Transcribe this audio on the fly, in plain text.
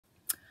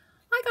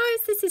Hi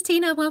guys, this is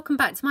Tina. Welcome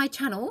back to my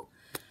channel.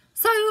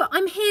 So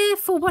I'm here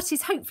for what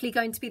is hopefully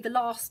going to be the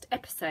last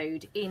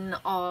episode in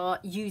our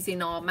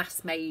using our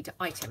mass made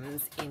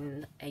items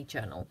in a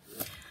journal.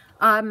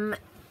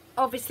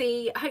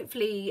 Obviously,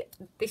 hopefully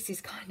this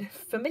is kind of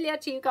familiar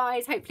to you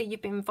guys. Hopefully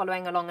you've been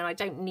following along and I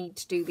don't need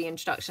to do the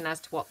introduction as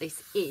to what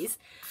this is.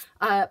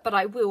 But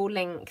I will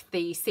link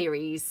the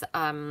series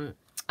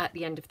at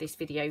the end of this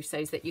video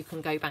so that you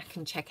can go back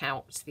and check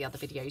out the other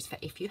videos for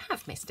if you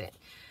have missed it.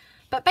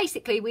 But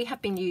basically we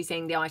have been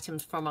using the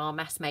items from our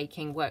mass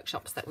making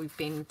workshops that we've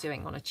been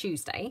doing on a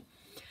Tuesday.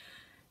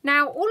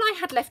 Now all I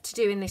had left to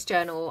do in this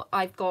journal,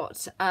 I've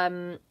got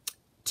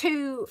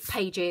 2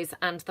 pages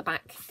and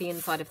the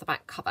inside of the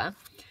back cover.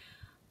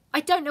 I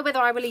don't know whether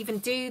I will even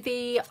do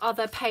the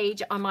other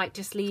page. I might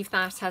just leave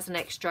that as an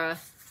extra,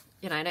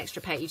 an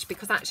extra page,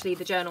 because actually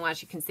the journal,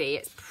 as you can see,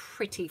 it's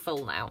pretty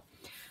full now.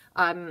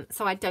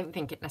 So I don't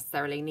think it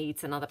necessarily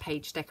needs another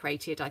page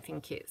decorated. I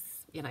think it's,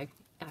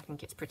 I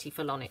think it's pretty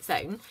full on its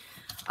own.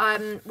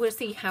 We'll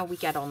see how we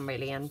get on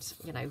really, and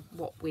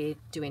what we're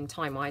doing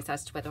time wise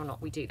as to whether or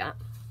not we do that.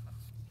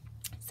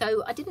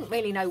 So I didn't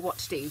really know what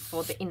to do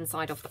for the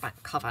inside of the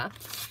back cover,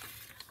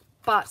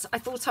 but I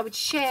thought I would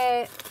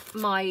share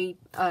my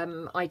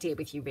idea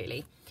with you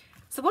really.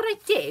 So what I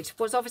did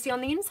was, obviously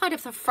on the inside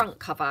of the front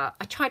cover,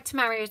 I tried to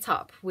marry it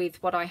up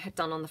with what I had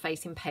done on the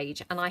facing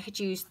page, and I had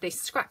used this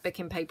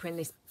scrapbooking paper in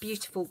this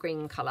beautiful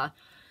green colour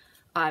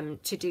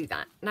to do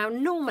that. Now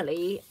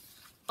normally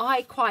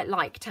I quite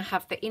like to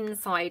have the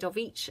inside of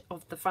each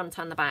of the front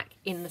and the back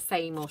in the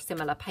same or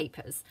similar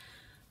papers.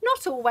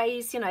 Not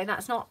always,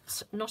 that's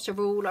not a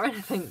rule or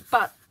anything,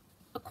 but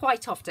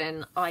quite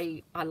often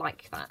I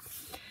like that.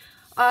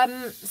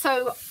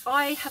 So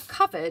I have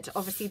covered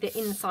obviously the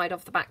inside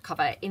of the back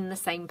cover in the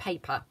same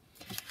paper.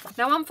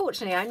 Now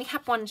unfortunately I only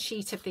had 1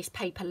 sheet of this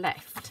paper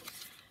left.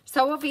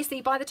 So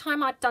obviously by the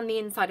time I'd done the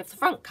inside of the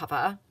front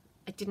cover,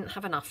 I didn't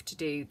have enough to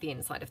do the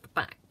inside of the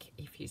back,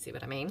 if you see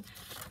what I mean.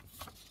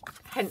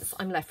 Hence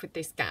I'm left with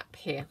this gap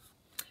here.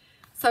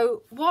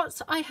 So what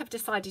I have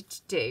decided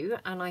to do,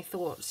 and I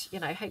thought,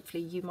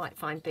 hopefully you might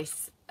find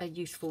this a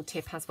useful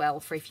tip as well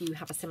for if you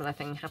have a similar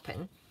thing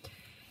happen,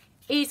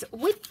 is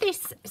with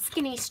this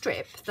skinny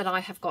strip that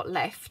I have got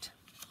left,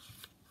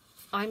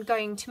 I'm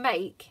going to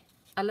make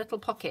a little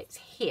pocket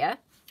here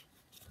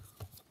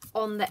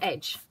on the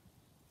edge.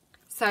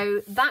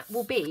 So that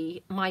will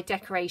be my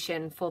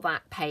decoration for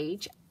that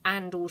page,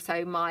 and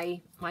also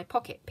my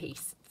pocket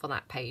piece for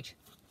that page.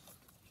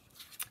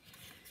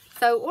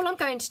 So all I'm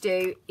going to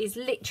do is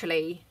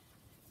literally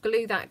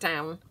glue that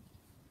down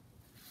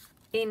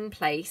in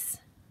place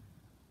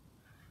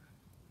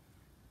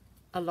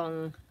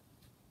along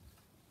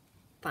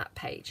that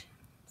page.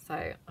 So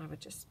I would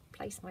just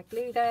place my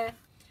glue there,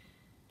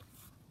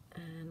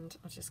 and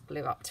I'll just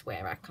glue up to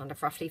where I kind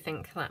of roughly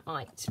think that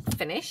might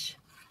finish,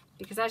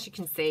 because as you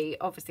can see,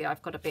 obviously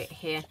I've got a bit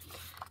here,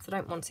 so I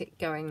don't want it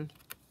going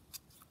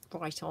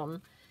right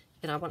on.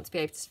 I want to be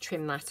able to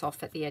trim that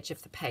off at the edge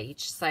of the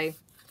page. So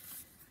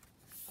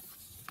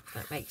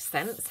that makes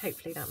sense.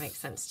 Hopefully that makes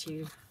sense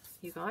to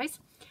you guys.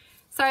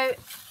 So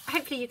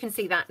hopefully you can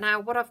see that. Now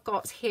what I've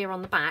got here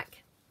on the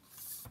back,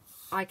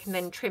 I can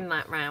then trim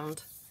that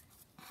round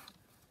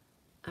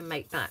and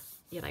make that,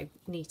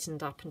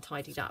 neatened up and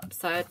tidied up.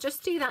 So I'll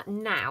just do that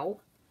now,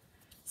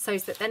 so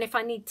that then if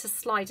I need to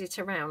slide it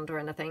around or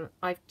anything,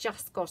 I've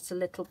just got a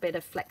little bit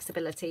of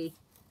flexibility,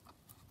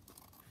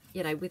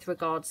 with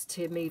regards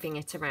to moving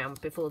it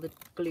around before the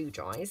glue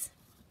dries.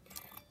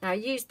 Now I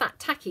use that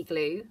tacky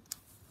glue,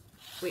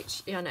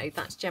 which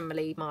that's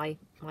generally my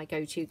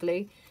go-to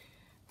glue,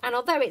 and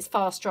although it's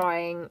fast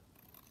drying,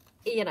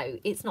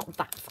 it's not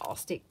that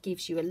fast. It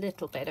gives you a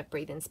little bit of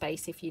breathing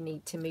space if you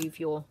need to move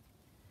your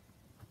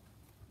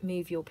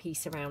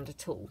piece around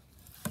at all.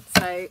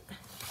 So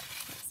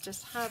let's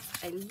just have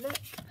a look.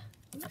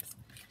 Oops,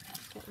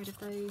 get rid of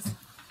those.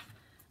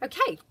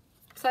 Okay,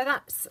 so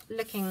that's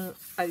looking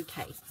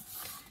okay.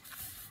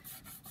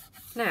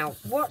 Now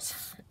what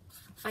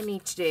I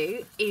need to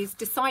do is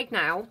decide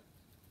now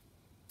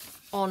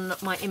on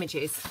my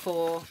images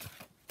for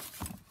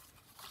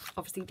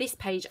obviously this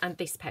page and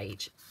this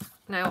page.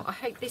 Now I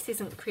hope this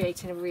isn't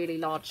creating a really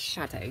large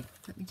shadow.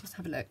 Let me just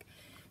have a look,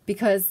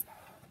 because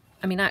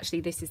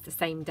actually this is the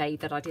same day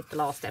that I did the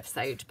last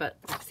episode, but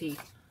obviously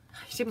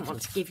I didn't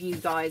want to give you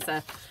guys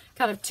a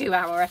kind of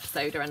 2-hour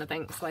episode or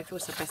anything, so I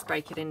thought I'd best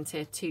break it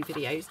into 2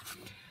 videos.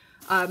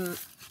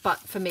 But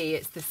for me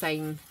it's the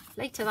same,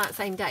 later that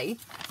same day.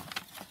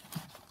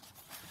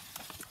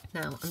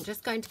 Now I'm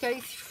just going to go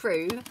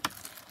through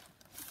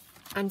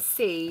and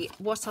see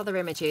what other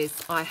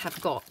images I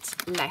have got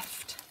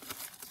left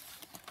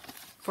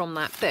from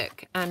that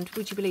book. And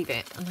would you believe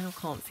it, I now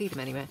can't see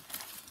them anywhere.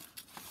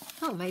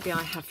 Oh, maybe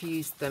I have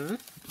used them.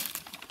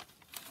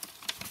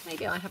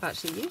 Maybe I have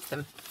actually used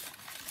them,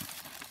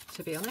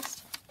 to be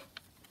honest.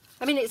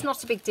 It's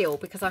not a big deal,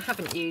 because I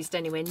haven't used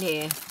anywhere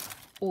near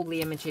all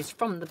the images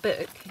from the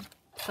book.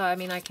 So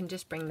I can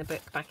just bring the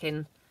book back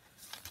in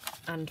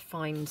and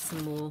find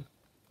some more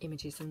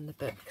images in the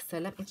book. So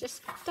let me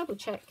just double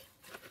check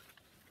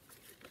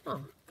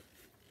Oh,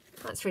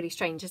 that's really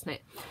strange, isn't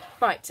it?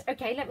 Right,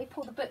 okay, let me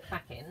pull the book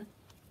back in.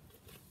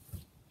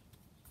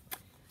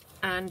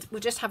 And we'll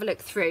just have a look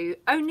through,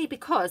 only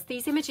because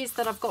these images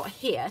that I've got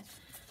here,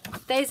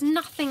 there's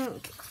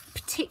nothing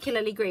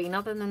particularly green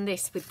other than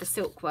this with the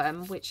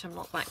silkworm, which I'm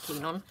not that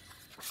keen on.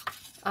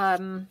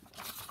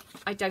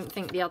 I don't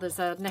think the others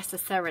are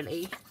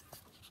necessarily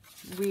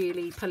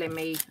really pulling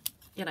me,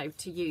 you know,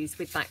 to use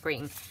with that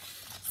green.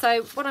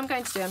 So what I'm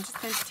going to do, I'm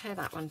just going to tear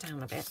that one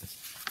down a bit.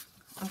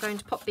 I'm going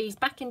to pop these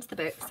back into the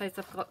book so that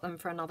I've got them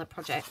for another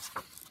project.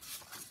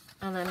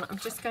 And then I'm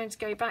just going to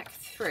go back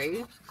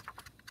through.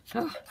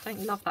 Oh, don't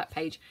you love that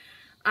page?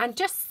 And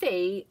just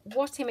see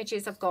what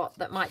images I've got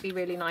that might be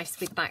really nice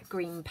with that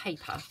green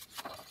paper.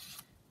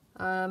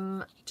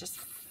 Just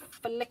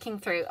flicking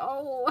through.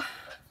 Oh,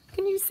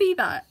 can you see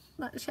that?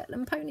 That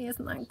Shetland pony,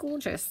 isn't that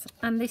gorgeous?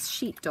 And this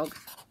sheepdog,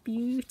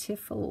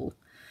 beautiful.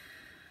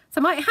 So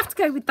I might have to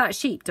go with that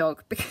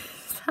sheepdog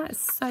because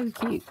that's so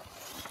cute.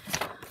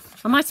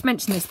 I might have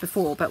mentioned this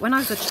before, but when I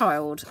was a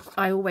child,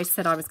 I always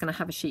said I was going to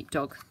have a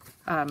sheepdog,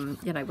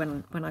 you know,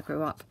 when I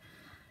grew up.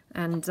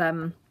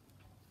 And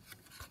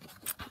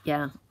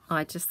yeah,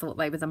 I just thought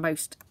they were the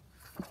most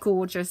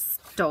gorgeous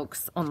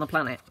dogs on the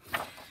planet.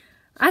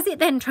 As it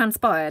then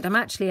transpired, I'm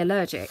actually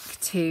allergic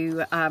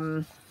to,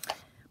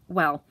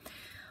 well,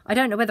 I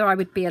don't know whether I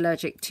would be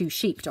allergic to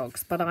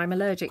sheepdogs, but I'm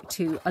allergic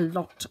to a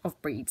lot of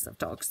breeds of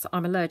dogs.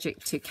 I'm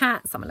allergic to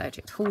cats, I'm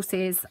allergic to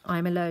horses,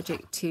 I'm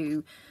allergic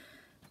to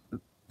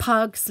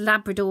pugs,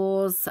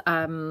 Labradors,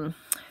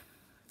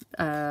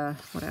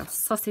 what else?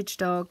 Sausage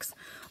dogs,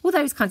 all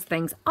those kinds of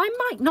things. I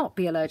might not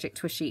be allergic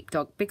to a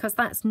sheepdog because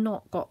that's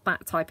not got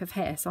that type of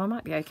hair, so I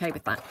might be okay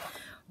with that.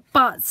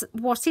 But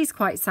what is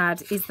quite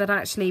sad is that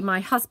actually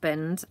my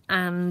husband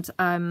and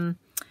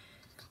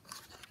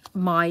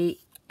my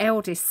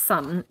eldest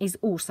son is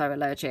also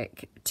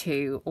allergic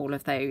to all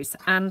of those.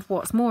 And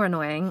what's more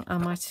annoying, I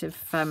might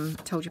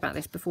have told you about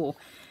this before,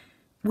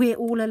 we're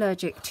all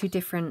allergic to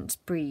different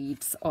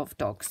breeds of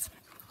dogs.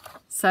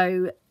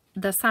 So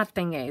the sad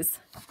thing is,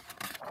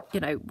 you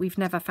know, we've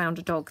never found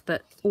a dog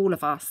that all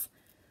of us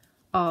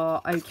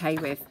are okay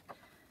with,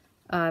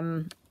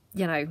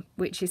 you know,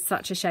 which is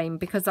such a shame,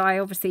 because I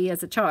obviously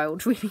as a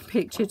child really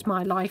pictured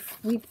my life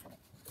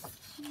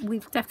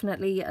with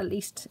definitely at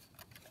least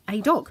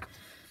a dog,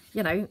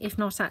 you know, if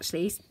not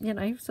actually, you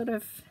know, sort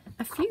of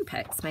a few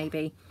pets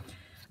maybe.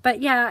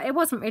 But yeah, it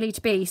wasn't really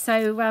to be.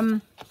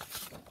 So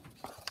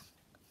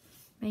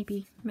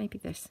maybe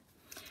this.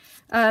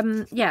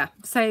 Yeah,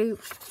 so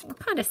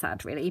kind of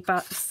sad really,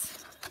 but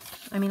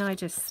I mean, I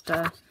just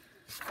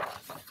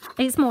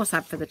it's more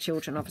sad for the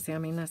children, obviously. I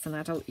mean, as an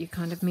adult you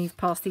kind of move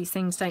past these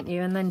things, don't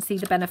you, and then see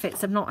the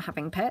benefits of not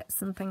having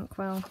pets and think,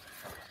 well,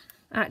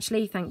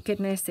 actually, thank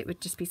goodness, it would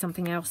just be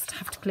something else to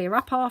have to clear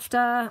up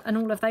after, and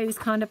all of those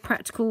kind of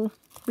practical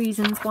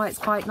reasons why it's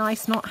quite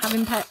nice not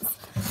having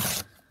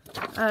pets.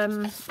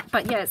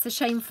 But yeah, it's a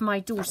shame for my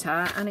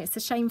daughter, and it's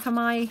a shame for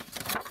my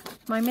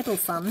middle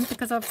son,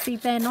 because obviously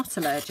they're not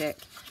allergic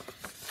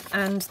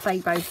and they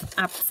both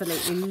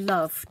absolutely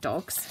love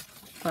dogs.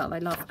 Well, they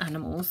love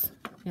animals,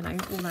 you know,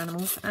 all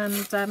animals,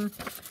 and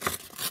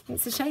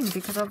it's a shame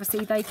because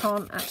obviously they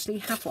can't actually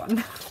have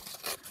one.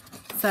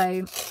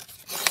 So,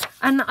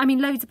 and I mean,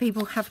 loads of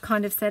people have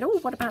kind of said, oh,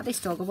 what about this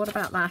dog, or what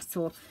about that,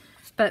 or,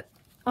 but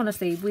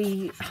honestly,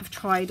 we have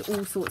tried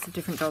all sorts of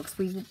different dogs.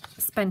 We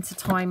spent a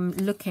time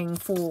looking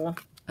for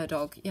a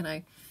dog, you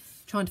know,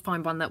 trying to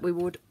find one that we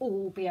would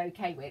all be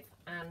okay with.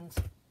 And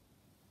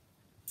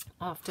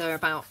after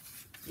about,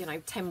 you know,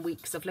 10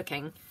 weeks of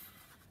looking,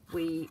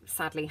 we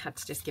sadly had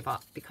to just give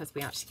up because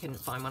we actually couldn't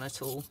find one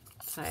at all.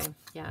 So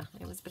yeah,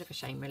 it was a bit of a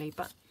shame really.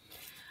 But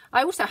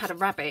I also had a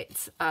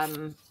rabbit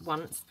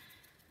once,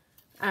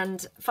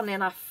 and funnily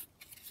enough,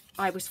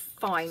 I was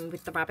fine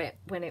with the rabbit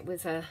when it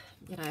was a,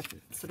 you know,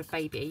 sort of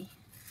baby,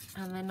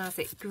 and then as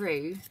it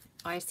grew,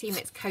 I assume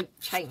its coat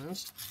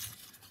changed,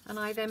 and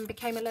I then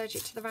became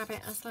allergic to the rabbit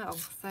as well.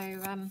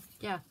 So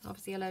yeah,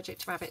 obviously allergic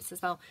to rabbits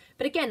as well.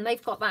 But again,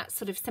 they've got that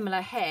sort of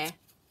similar hair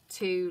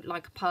to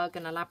like a pug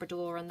and a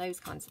Labrador and those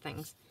kinds of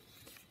things.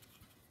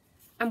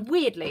 And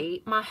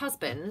weirdly, my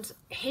husband,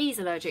 he's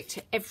allergic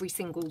to every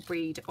single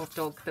breed of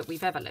dog that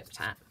we've ever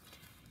looked at,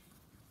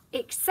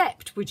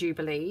 except, would you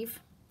believe,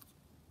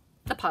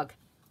 the pug.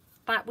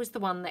 That was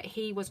the one that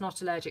he was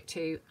not allergic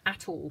to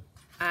at all,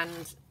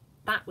 and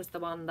that was the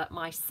one that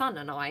my son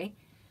and I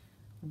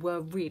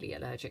were really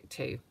allergic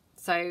to.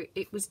 So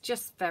it was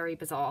just very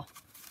bizarre.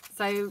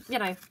 So, you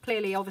know,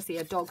 clearly obviously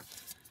a dog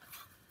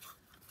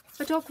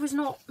was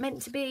not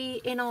meant to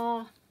be in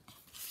our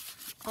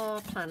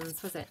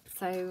plans, was it?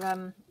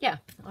 So yeah,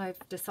 I've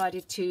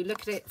decided to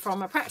look at it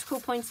from a practical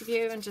point of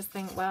view and just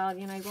think, well,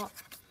 you know what,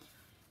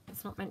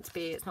 it's not meant to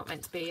be, it's not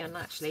meant to be. And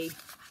actually,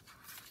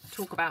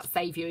 talk about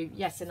save you,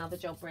 yes, another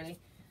job really,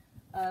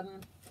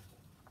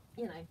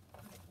 you know.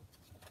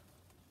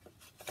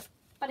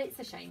 But it's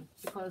a shame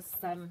because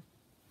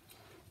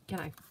you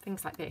know,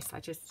 things like this I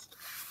just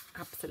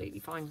absolutely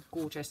find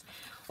gorgeous.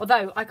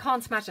 Although I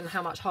can't imagine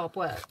how much hard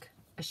work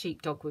a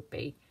sheepdog would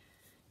be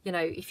you know,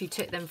 if you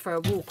took them for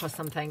a walk or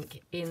something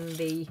in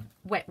the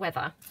wet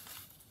weather,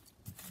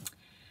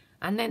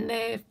 and then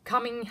they're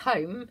coming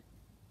home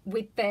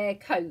with their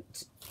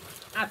coat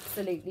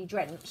absolutely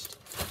drenched,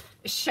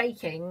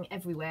 shaking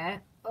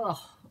everywhere.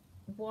 Oh,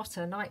 what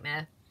a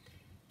nightmare.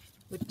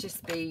 Would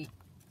just be,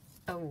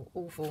 oh,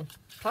 awful.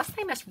 Plus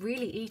they must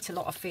really eat a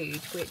lot of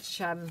food, which,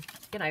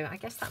 you know, I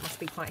guess that must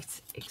be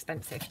quite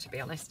expensive, to be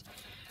honest.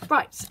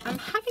 Right, I'm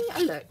having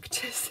a look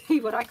to see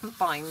what I can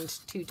find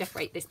to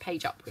decorate this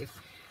page up with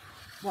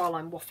while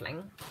I'm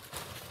waffling.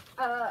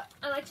 And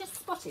I just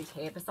spotted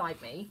here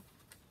beside me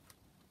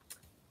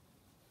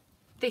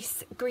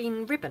this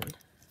green ribbon.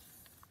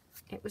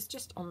 It was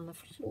just on the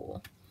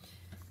floor.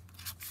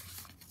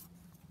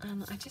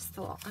 And I just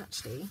thought,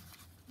 actually,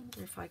 I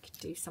wonder if I could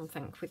do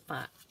something with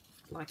that,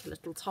 like a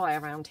little tie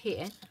around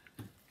here,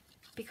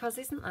 because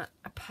isn't that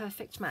a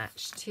perfect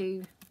match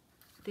to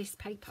this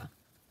paper?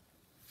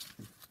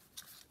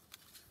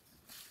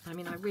 I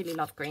mean, I really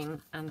love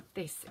green, and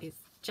this is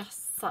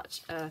just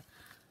such a,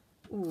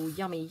 ooh,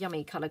 yummy,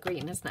 yummy colour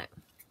green, isn't it?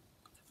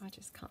 So if I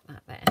just cut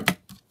that there,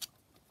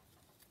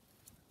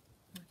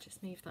 I'll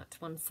just move that to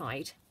one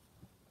side.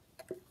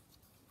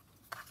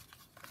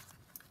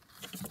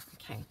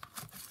 Okay,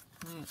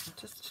 I'll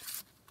just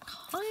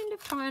kind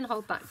of try and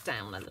hold that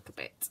down a little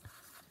bit.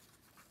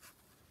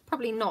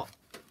 Probably not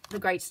the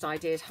greatest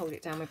idea to hold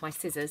it down with my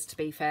scissors, to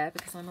be fair,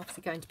 because I'm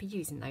obviously going to be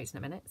using those in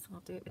a minute, so I'll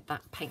do it with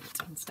that paint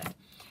instead.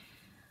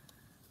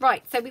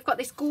 Right, so we've got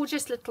this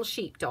gorgeous little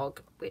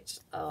sheepdog, which,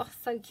 oh,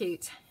 so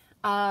cute.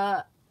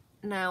 Now,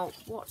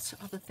 what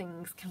other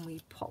things can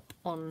we pop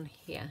on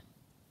here?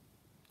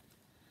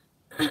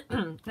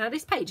 Now,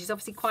 this page is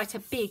obviously quite a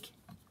big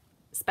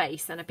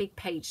space and a big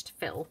page to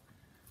fill.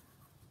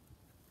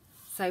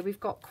 So we've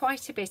got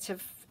quite a bit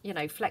of, you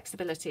know,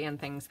 flexibility and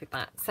things with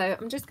that. So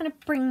I'm just going to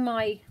bring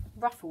my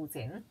ruffles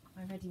in,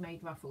 my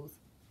ready-made ruffles,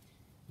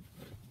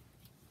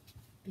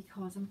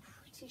 because I'm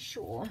pretty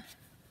sure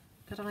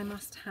that I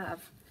must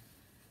have,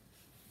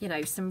 you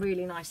know, some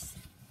really nice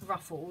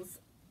ruffles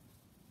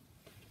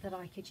that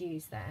I could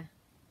use there.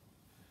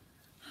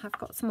 I've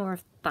got some more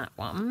of that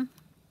one.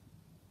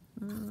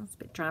 That's a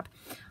bit drab.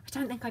 I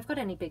don't think I've got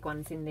any big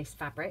ones in this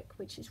fabric,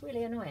 which is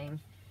really annoying.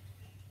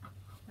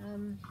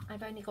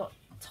 I've only got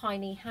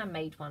tiny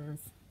handmade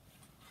ones,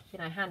 you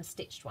know, hand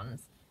stitched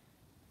ones,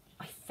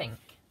 I think.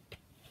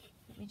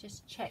 Let me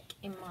just check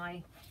in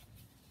my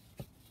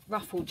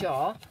ruffle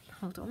jar.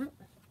 Hold on.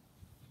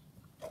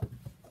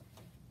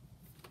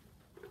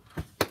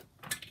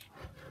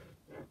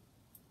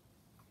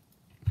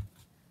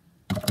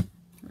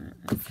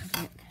 Let's have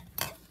a look.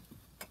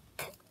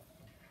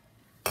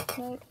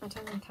 No, I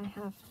don't think I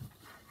have.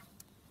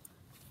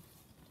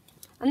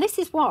 And this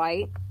is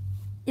why,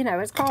 you know,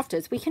 as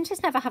crafters, we can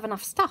just never have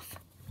enough stuff.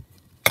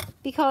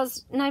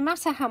 Because no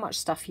matter how much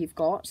stuff you've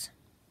got,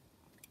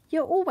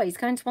 you're always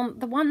going to want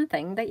the one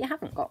thing that you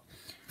haven't got.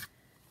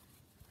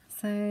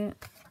 So,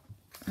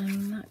 I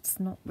mean, that's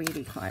not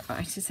really quite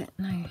right, is it?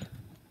 No.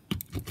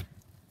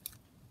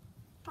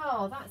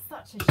 Oh, that's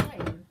such a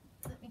shame.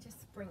 Let me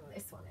just bring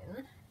this one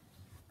in.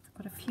 I've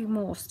got a few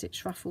more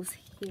stitch ruffles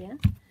here.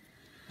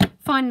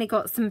 Finally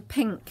got some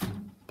pink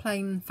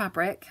plain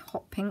fabric,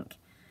 hot pink.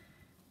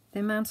 The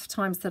amount of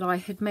times that I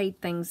had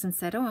made things and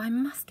said, oh, I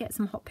must get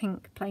some hot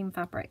pink plain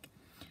fabric.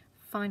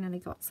 Finally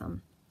got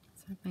some.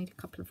 So I've made a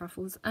couple of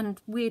ruffles. And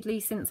weirdly,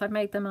 since I've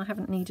made them, I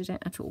haven't needed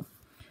it at all.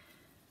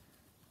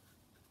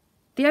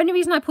 The only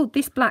reason I pulled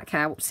this black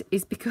out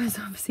is because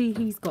obviously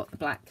he's got the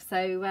black.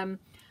 So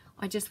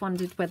I just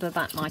wondered whether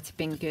that might have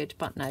been good.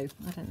 But no,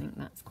 I don't think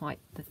that's quite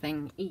the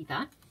thing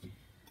either.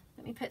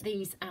 Let me put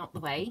these out the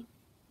way.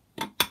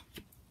 Put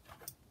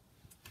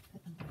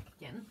them back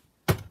again.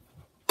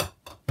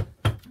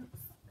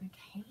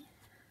 Okay.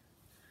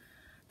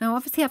 Now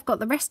obviously I've got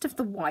the rest of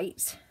the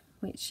white,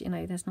 which, you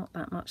know, there's not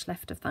that much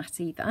left of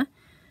that either,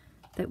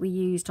 that we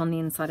used on the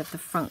inside of the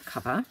front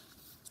cover.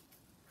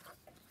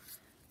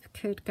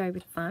 Could go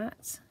with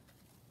that.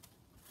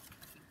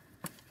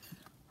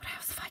 What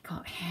else have I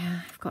got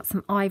here? I've got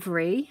some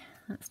ivory.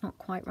 That's not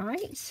quite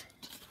right.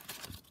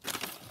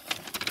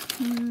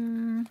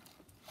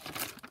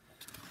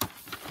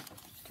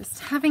 Just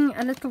having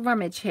a little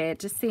rummage here,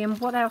 just seeing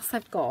what else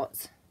I've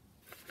got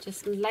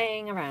just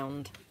laying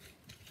around.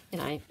 You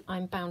know,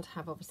 I'm bound to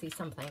have obviously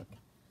something.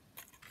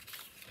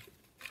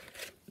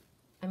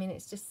 I mean,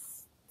 it's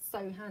just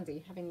so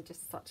handy having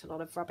just such a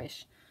lot of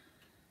rubbish,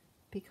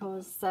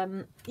 because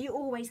you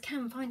always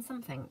can find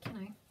something, you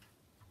know.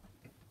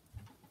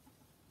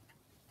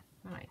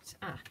 Right,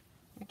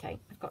 okay,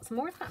 I've got some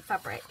more of that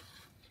fabric,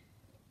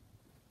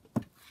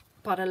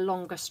 but a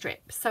longer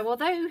strip. So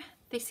although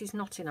this is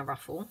not in a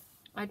ruffle,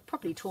 I'd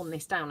probably torn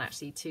this down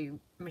actually to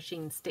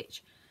machine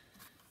stitch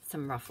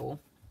some ruffle,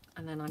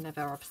 and then I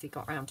never obviously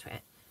got around to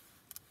it.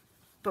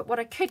 But what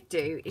I could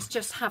do is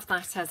just have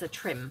that as a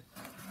trim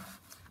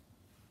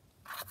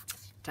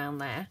down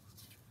there.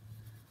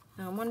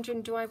 Now I'm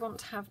wondering, do I want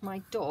to have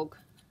my dog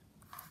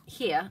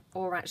here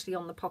or actually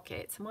on the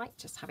pocket? So I might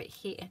just have it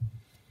here.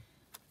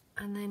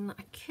 And then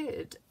I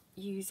could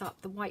use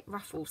up the white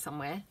ruffle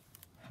somewhere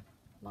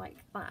like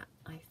that,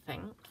 I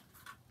think.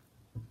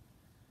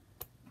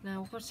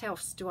 Now what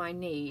else do I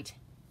need?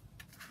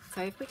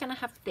 So if we're going to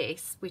have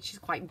this, which is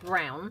quite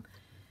brown,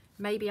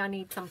 maybe I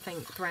need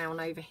something brown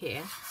over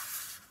here.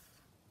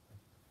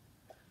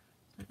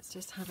 Let's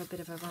just have a bit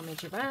of a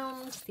rummage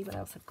around, see what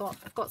else I've got.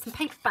 I've got some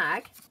paper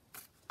bag,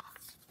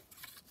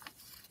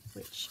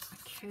 which I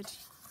could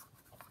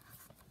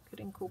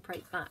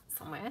incorporate that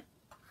somewhere.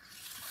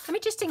 Let me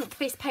just ink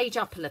this page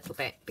up a little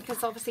bit,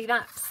 because obviously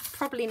that's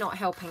probably not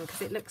helping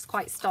because it looks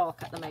quite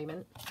stark at the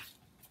moment.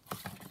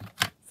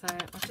 So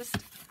I'll just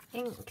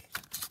ink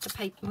the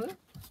paper,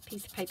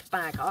 piece of paper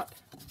bag up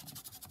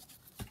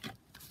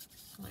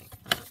like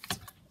that.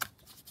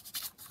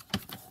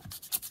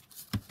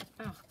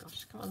 Oh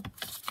gosh, come on.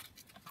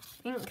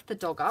 Ink the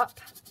dog up.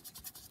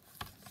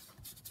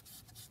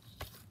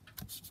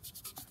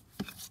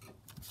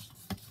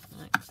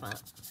 Like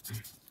that.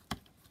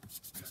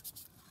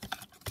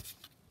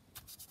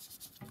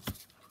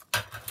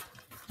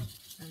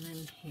 And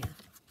then here.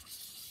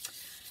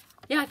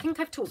 Yeah, I think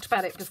I've talked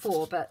about it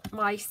before, but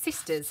my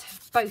sisters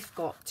have both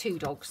got two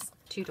dogs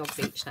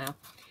each now.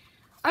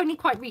 Only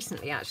quite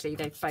recently, actually,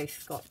 they've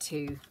both got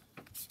two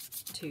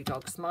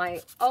dogs.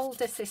 My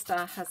older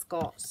sister has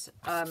got,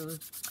 I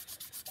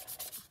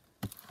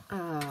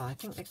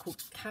think they're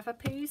called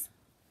Cavapoos.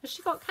 Has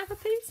she got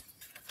Cavapoos?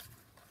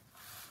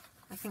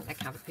 I think they're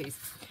Cavapoos.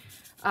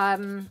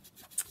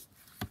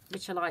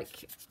 Which are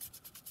like,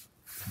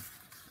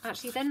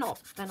 actually they're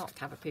not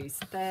Cavapoos.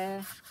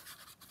 They're,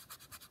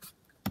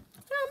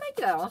 oh, maybe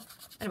they are.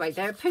 Anyway,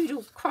 they're a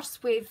poodle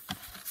crossed with,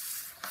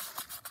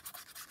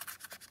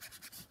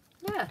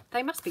 yeah,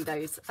 they must be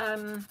those.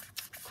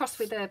 Crossed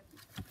with a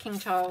King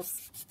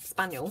Charles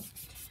Spaniel.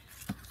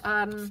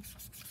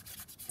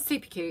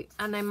 Super cute.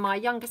 And then my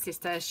younger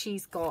sister,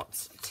 she's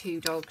got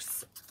two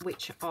dogs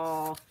which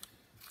are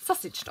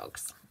sausage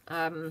dogs,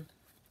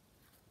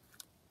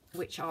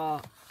 which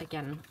are,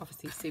 again,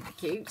 obviously super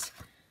cute.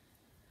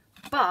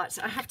 But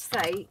I have to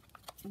say,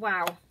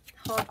 wow,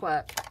 hard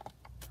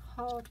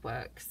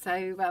work.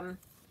 So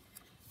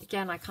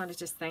again, I kind of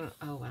just think,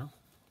 oh well,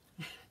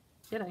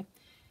 you know,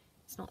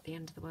 it's not the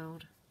end of the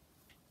world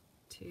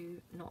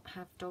to not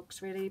have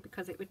dogs, really,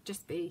 because it would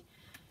just be,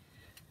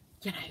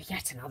 you know,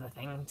 yet another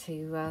thing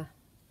to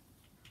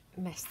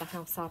mess the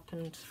house up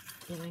and,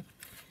 you know,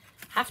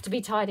 have to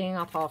be tidying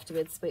up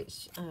afterwards,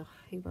 which,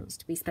 who wants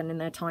to be spending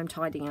their time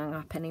tidying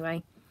up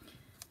anyway?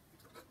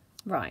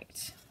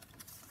 Right.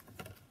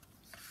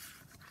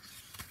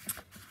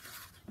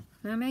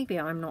 Now, maybe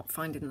I'm not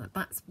finding that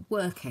that's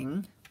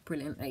working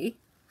brilliantly.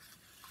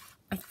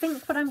 I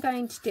think what I'm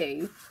going to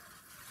do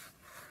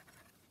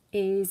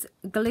is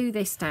glue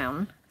this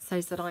down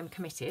so that I'm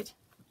committed.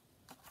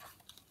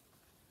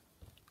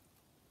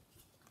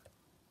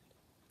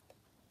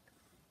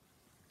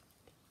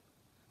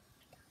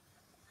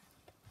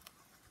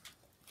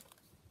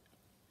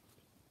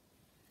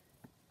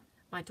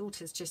 My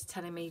daughter's just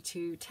telling me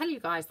to tell you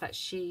guys that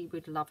she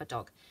would love a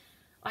dog.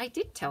 I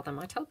did tell them.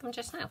 I told them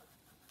just now.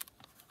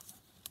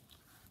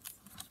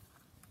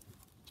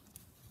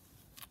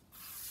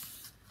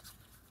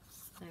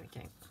 There we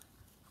go.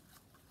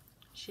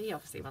 She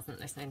obviously wasn't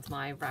listening to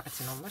my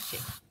rabbiting on, was she?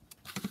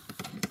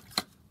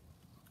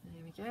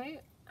 There we go.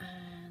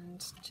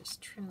 And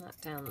just trim that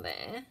down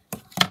there.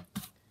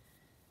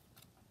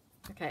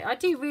 Okay, I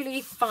do really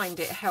find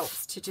it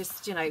helps to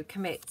just, you know,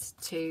 commit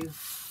to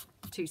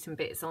some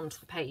bits onto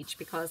the page,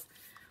 because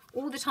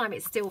all the time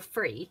it's still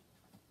free.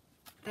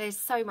 There's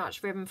so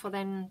much room for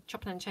then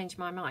chopping and changing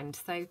my mind.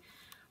 So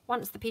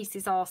once the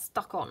pieces are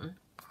stuck on,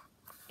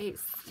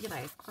 it's, you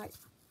know, quite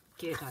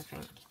good, I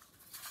think.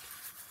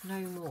 No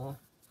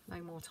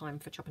more time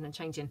for chopping and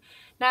changing.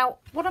 Now,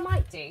 what I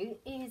might do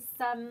is,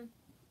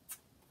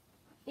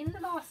 in the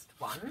last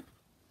one,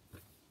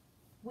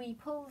 we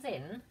pulled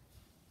in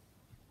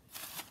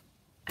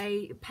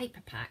a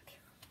paper pack,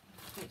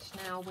 which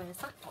now, where's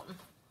that one?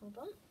 Hold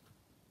on.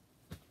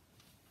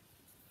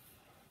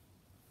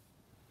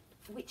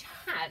 Which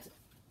had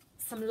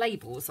some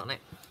labels on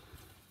it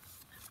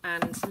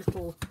and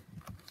little,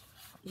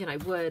 you know,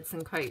 words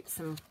and quotes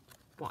and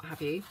what have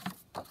you.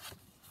 Now,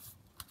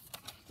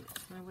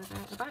 were they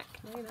at the back?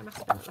 No, they must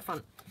have been at the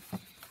front.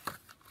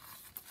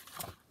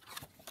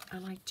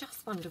 And I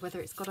just wonder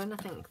whether it's got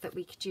anything that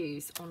we could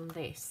use on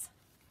this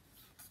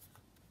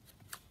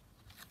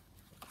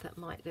that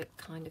might look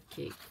kind of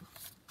cute.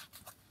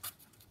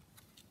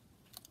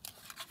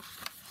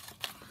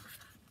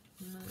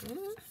 No.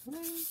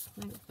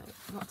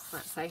 What does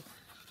that say?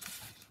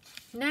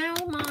 Now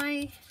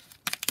my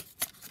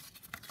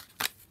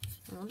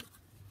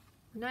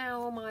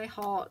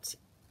heart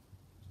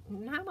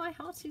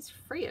is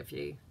free of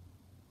you.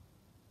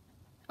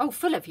 Oh,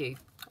 full of you.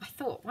 I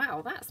thought,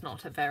 wow, that's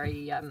not a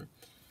very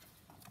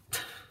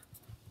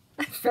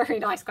very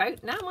nice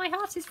quote. Now my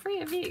heart is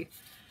free of you.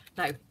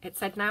 No, it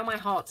said now my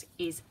heart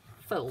is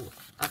full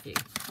of you.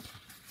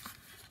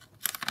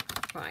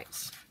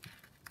 Right.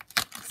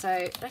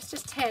 So let's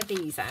just tear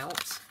these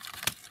out.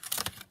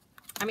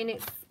 I mean,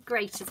 it's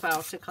great as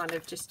well to kind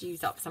of just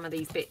use up some of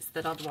these bits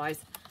that otherwise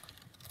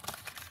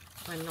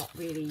I'm not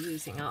really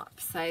using up.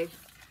 So, okay.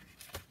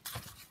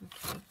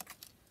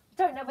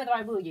 Don't know whether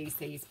I will use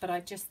these, but I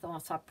just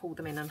thought I'd pull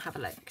them in and have a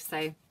look.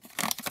 So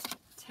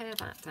tear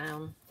that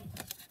down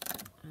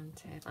and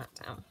tear that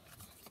down.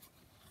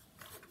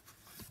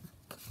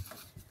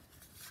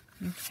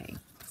 Okay,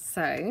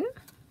 so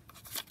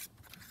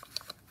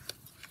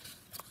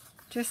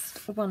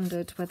just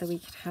wondered whether we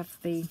could have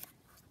the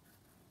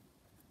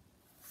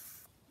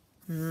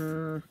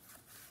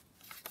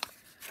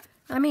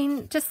I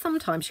mean, just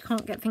sometimes you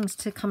can't get things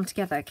to come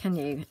together, can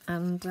you?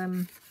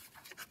 And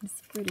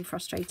it's really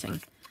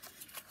frustrating.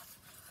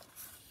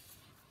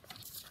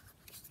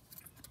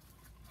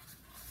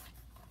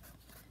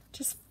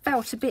 Just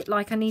felt a bit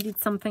like I needed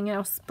something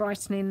else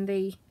brightening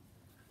the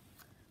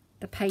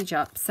page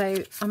up.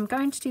 So I'm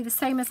going to do the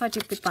same as I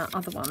did with that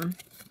other one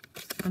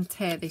and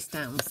tear this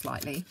down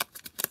slightly.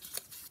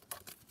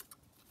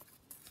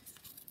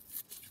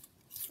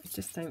 I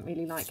just don't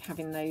really like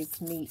having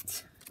those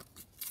neat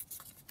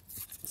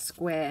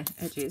square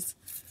edges.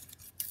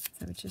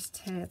 So we just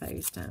tear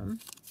those down.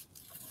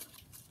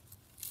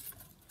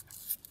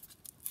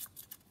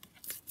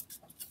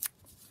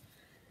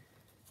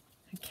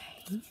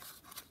 Okay.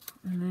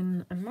 And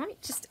then I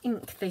might just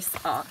ink this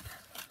up,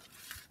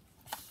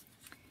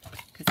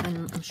 because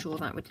then I'm sure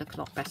that would look a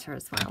lot better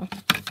as well.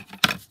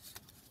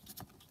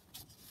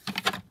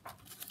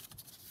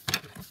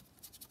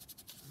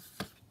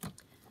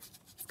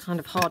 It's kind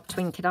of hard to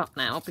ink it up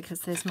now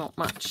because there's not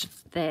much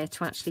there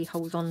to actually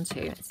hold on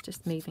to. It's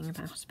just moving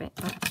about a bit.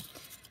 But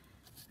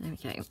there we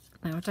go.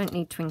 Now I don't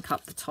need to ink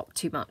up the top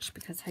too much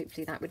because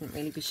hopefully that wouldn't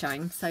really be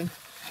showing. So,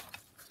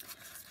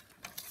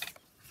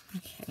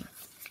 okay.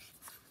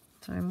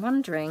 So I'm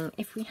wondering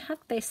if we had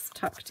this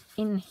tucked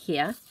in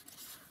here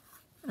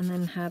and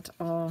then had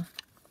our...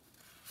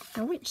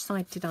 Now which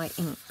side did I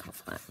ink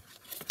off that?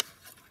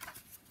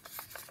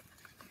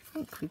 I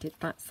think we did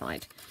that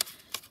side.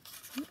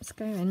 Let's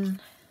go in.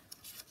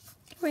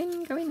 Go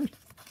in, go in.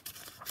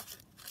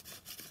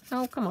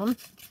 Oh, come on.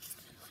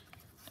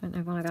 Don't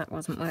know why that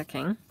wasn't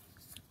working.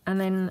 And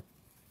then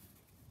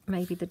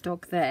maybe the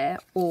dog there,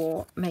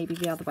 or maybe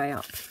the other way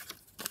up.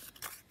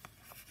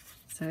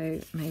 So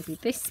maybe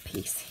this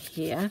piece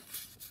here,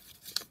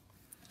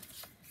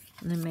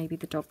 and then maybe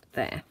the dog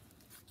there.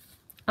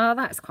 Oh,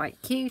 that's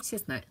quite cute,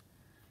 isn't it?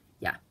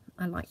 Yeah,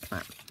 I like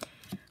that.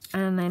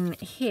 And then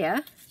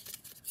here,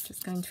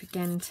 just going to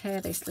again tear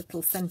this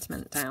little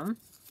sentiment down.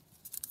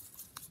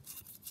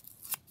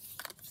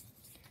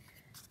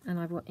 And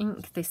I will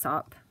ink this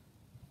up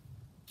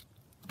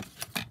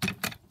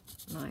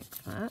like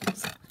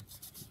that.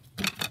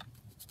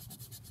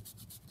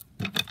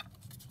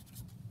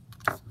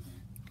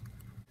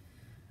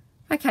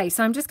 Okay,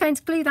 so I'm just going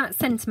to glue that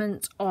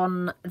sentiment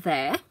on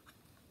there,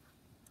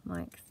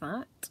 like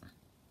that.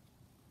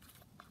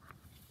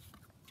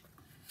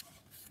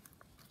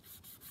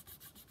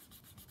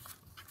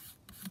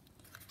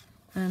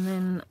 And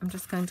then I'm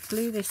just going to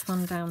glue this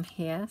one down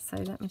here. So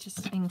let me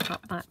just ink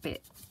up that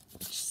bit,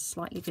 which is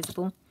slightly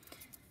visible.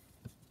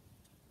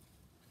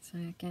 So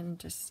again,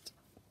 just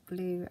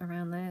glue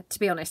around there. To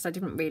be honest, I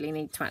didn't really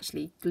need to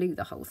actually glue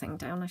the whole thing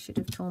down. I should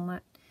have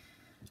torn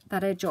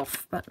that edge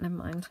off, but never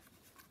mind.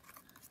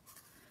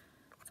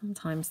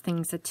 Sometimes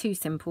things are too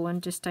simple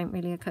and just don't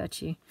really occur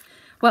to you.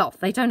 Well,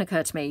 they don't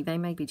occur to me. They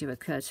maybe do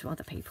occur to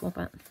other people,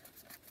 but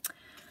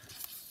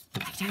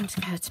they don't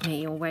occur to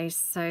me always.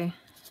 So,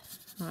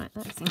 right,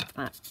 let's ink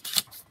that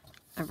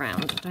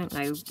around. I don't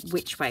know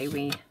which way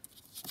we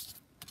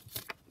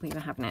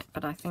were having it,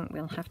 but I think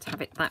we'll have to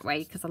have it that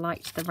way because I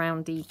liked the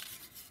roundy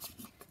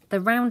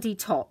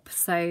top.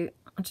 So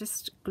I'll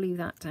just glue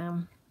that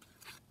down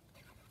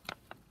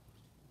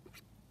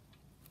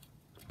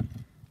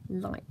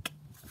like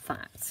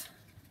that.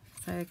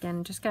 So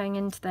again, just going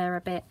into there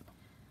a bit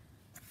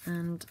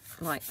and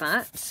like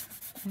that.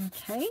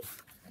 Okay.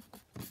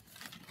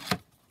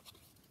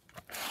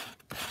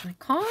 My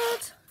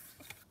card,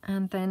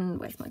 and then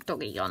where's my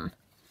doggy gone?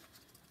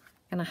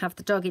 Gonna have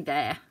the doggy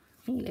there.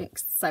 He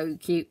looks so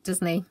cute,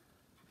 doesn't he?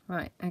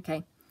 Right,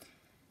 okay.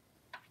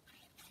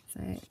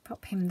 So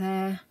pop him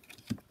there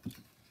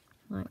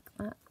like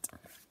that.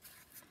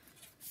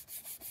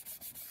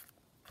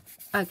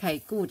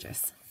 Okay,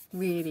 gorgeous,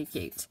 really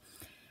cute.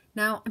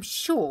 Now I'm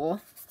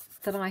sure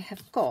that I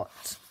have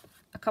got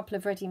a couple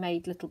of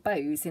ready-made little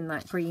bows in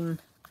that green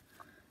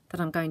that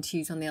I'm going to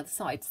use on the other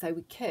side, so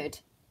we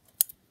could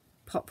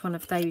pop one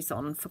of those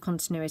on for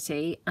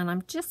continuity. And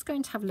I'm just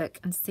going to have a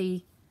look and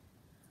see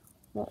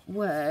what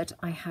word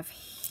I have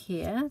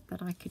here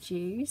that I could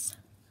use.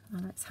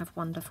 Oh, let's have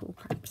wonderful,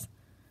 perhaps.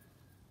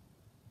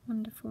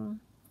 Wonderful.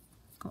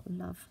 Got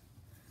love.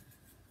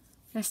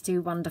 Let's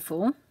do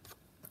wonderful.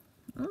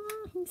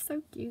 Oh, he's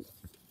so cute.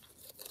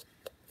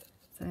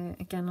 So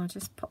again, I'll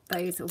just pop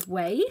those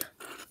away.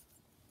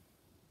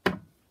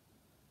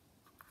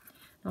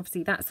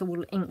 Obviously that's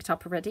all inked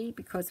up already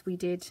because we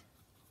did,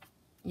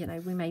 you know,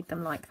 we made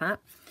them like that.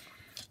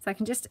 So I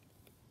can just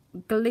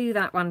glue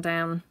that one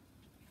down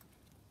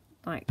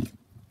like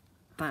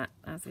that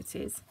as it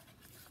is.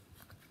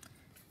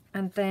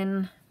 And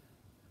then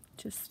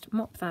just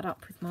mop that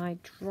up with my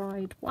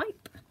dried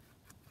wipe.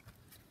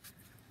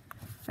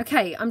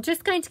 Okay, I'm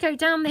just going to go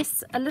down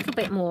this a little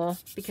bit more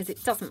because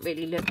it doesn't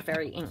really look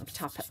very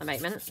inked up at the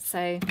moment. So,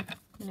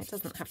 and it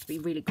doesn't have to be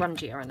really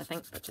grungy or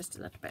anything, but just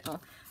a little bit more.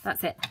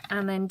 That's it.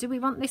 And then do we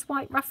want this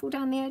white ruffle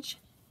down the edge?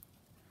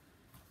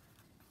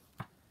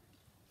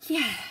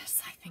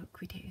 Yes, I think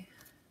we do.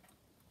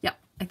 Yeah,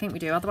 I think we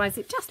do. Otherwise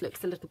it just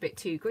looks a little bit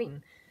too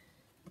green.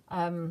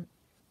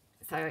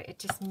 So it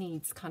just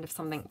needs kind of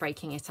something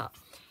breaking it up.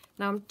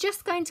 Now I'm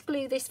just going to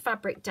glue this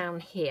fabric down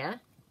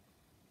here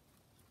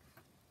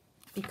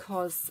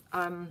because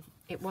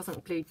it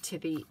wasn't glued to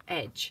the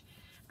edge,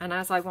 and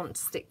as I want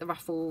to stick the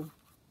ruffle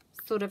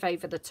sort of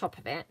over the top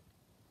of it,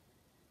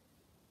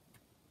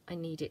 I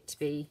need it to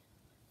be,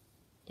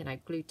 you know,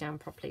 glued down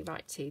properly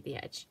right to the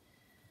edge.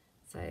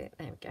 So there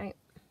we go.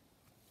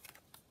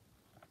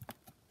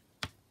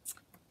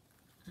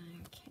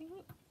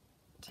 Okay,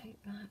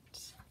 take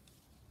that.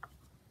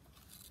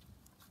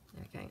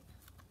 There we go.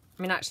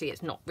 I mean, actually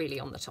it's not really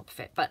on the top of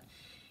it, but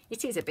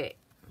it is a bit,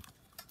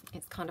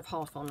 it's kind of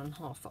half on and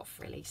half off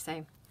really.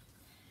 So,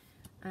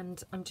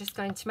 and I'm just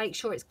going to make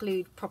sure it's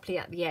glued properly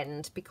at the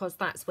end because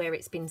that's where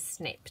it's been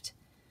snipped.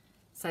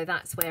 So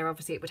that's where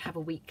obviously it would have a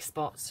weak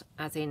spot,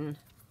 as in,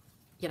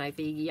 you know,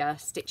 the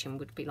stitching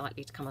would be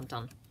likely to come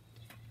undone.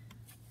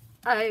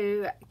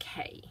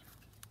 Okay,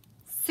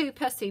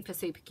 super, super,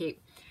 super cute.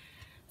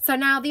 So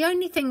now the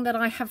only thing that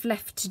I have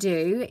left to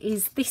do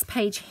is this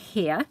page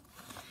here,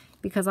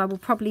 because I will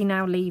probably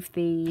now leave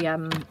the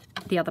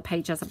other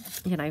page as a,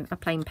 you know, a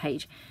plain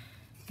page.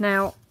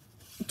 Now,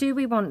 do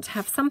we want to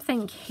have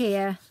something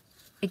here,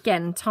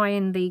 again,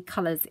 tying the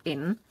colours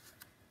in,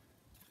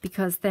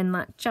 because then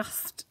that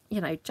just,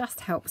 you know,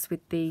 just helps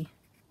with the,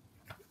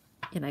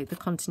 you know, the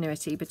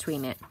continuity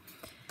between it.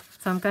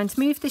 So I'm going to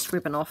move this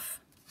ribbon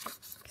off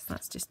because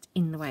that's just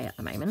in the way at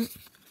the moment.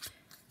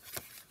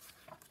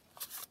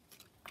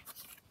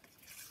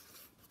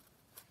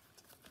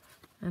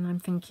 And I'm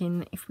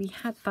thinking if we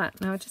had that,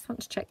 now I just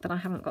want to check that I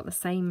haven't got the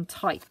same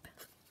type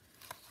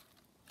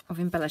of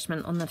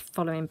embellishment on the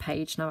following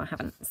page. No, I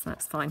haven't, so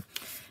that's fine.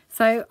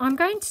 So I'm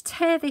going to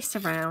tear this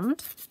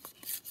around.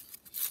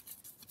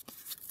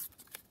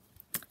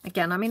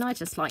 Again, I mean, I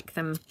just like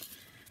them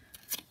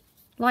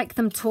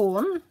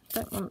torn.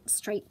 Don't want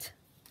straight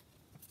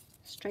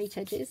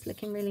edges,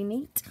 looking really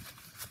neat.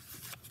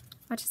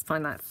 I just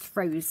find that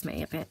throws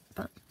me a bit,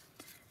 but,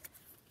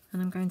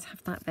 and I'm going to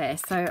have that there.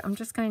 So I'm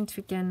just going to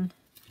again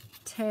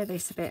tear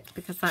this a bit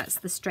because that's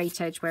the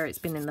straight edge where it's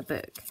been in the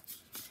book,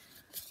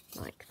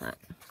 like that.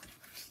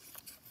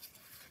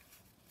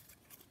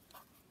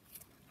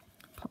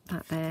 Pop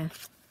that there,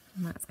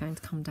 and that's going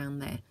to come down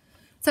there.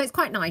 So it's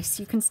quite nice.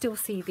 You can still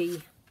see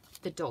the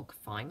dog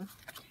fine.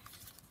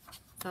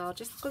 So I'll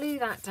just glue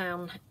that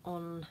down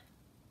on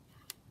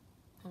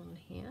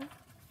here.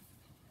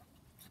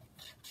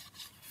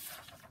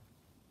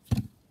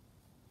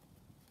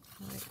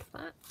 Like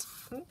that.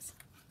 Oops.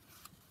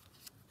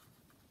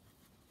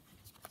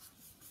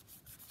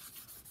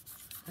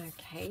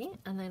 Okay,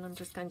 and then I'm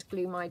just going to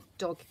glue my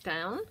dog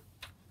down.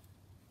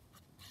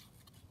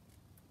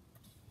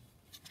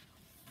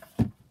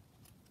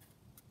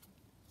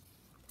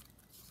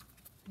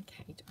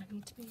 Okay, do I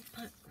need to move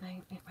that? No,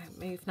 it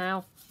won't move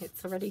now.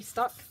 It's already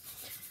stuck.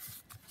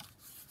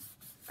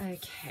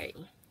 Okay.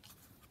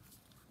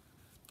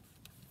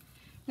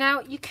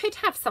 Now, you could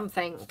have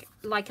something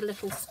like a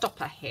little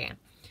stopper here.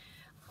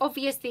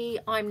 Obviously,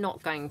 I'm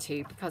not going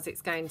to because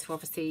it's going to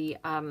obviously,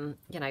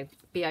 you know,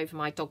 be over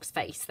my dog's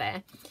face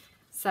there.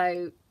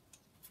 So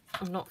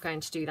I'm not going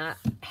to do that,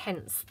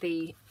 hence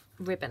the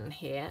ribbon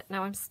here.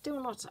 Now, I'm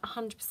still not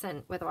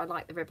 100% whether I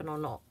like the ribbon or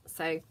not.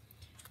 So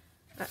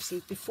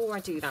actually, before I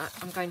do that,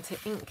 I'm going to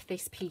ink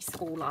this piece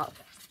all up.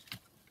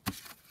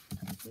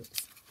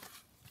 Oops.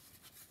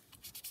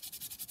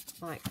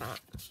 Like that.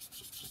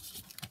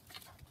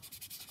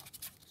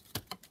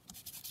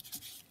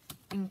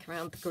 Ink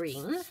around the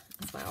green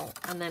as well,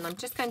 and then I'm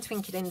just going to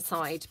ink it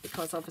inside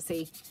because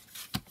obviously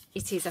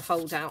it is a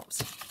fold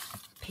out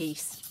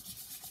piece.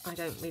 I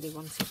don't really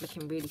want it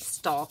looking really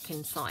stark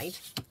inside.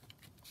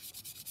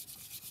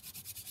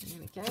 There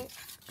we go,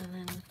 and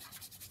then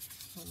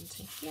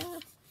onto here.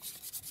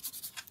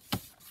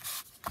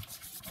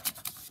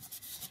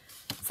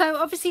 So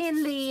obviously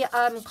in the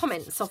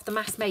comments of the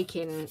mass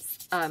making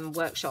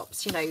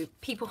workshops, you know,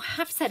 people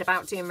have said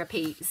about doing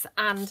repeats,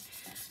 and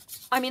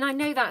I mean, I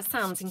know that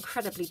sounds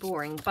incredibly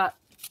boring, but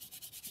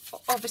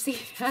obviously,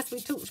 as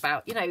we talked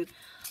about, you know,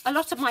 a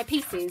lot of my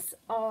pieces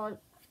are,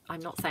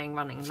 I'm not saying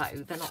running low,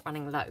 they're not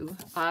running low,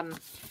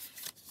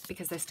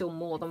 because they're still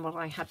more than what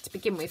I had to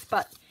begin with,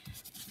 but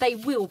they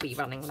will be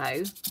running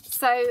low.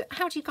 So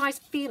how do you guys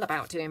feel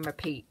about doing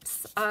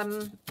repeats?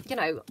 You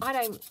know, I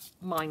don't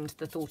mind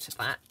the thought of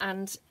that,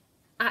 and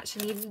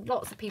actually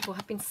lots of people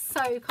have been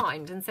so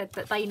kind and said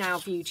that they now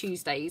view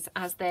Tuesdays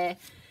as their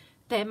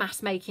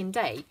mass making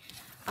day.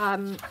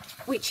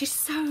 Which is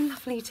so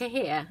lovely to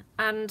hear.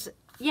 And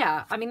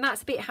yeah, I mean,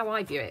 that's a bit how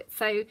I view it.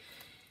 So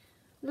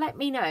let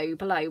me know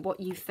below what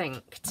you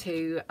think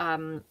to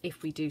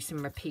if we do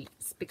some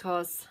repeats,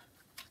 because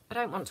I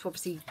don't want to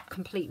obviously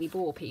completely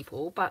bore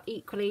people, but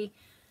equally,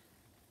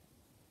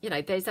 you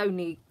know, there's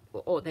only,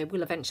 or there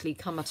will eventually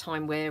come a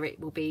time where it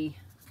will be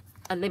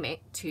a limit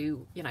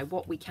to, you know,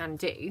 what we can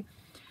do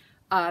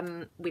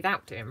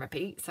without doing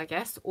repeats, I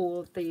guess,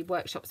 or the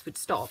workshops would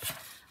stop.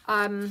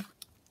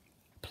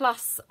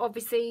 Plus,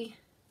 obviously,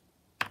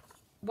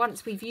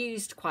 once we've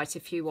used quite a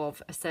few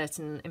of a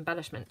certain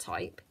embellishment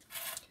type,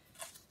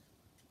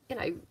 you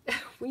know,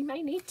 we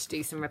may need to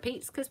do some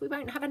repeats because we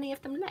won't have any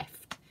of them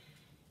left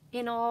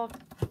in our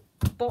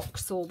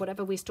box or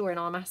whatever we're storing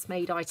our mass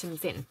made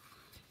items in.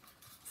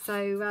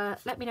 So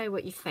let me know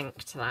what you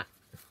think to that.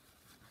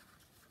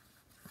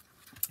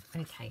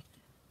 Okay.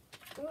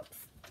 Oops.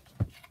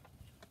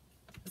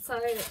 So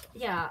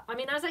yeah, I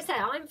mean, as I say,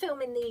 I'm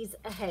filming these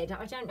ahead.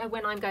 I don't know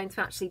when I'm going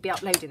to actually be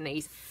uploading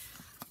these,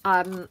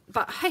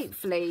 but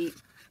hopefully,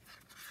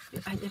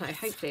 you know,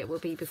 hopefully it will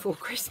be before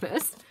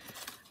Christmas.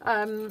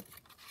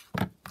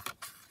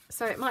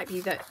 So it might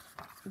be that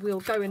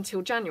we'll go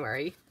until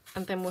January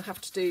and then we'll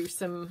have to do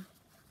some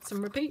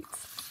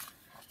repeats.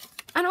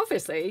 And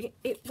obviously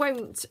it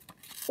won't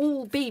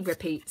all be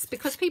repeats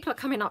because people are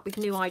coming up with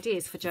new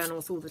ideas for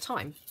journals all the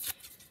time.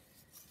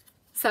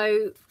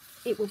 So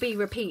it will be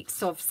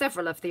repeats of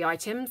several of the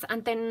items,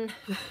 and then,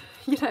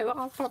 you know,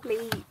 I'll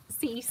probably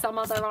see some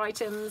other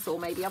items, or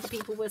maybe other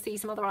people will see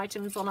some other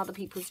items on other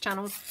people's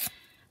channels,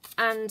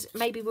 and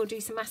maybe we'll do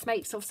some mass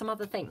makes of some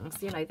other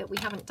things, you know, that we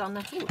haven't done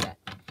at all yet.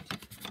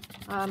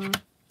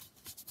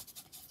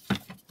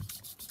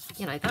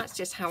 You know, that's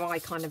just how I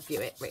kind of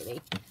view it,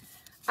 really.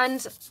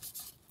 And,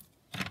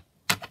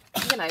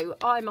 you know,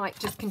 I might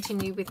just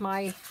continue with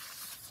my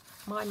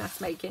mass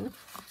making,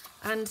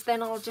 and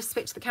then I'll just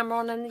switch the camera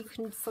on and you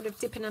can sort of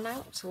dip in and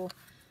out, or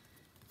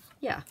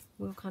yeah,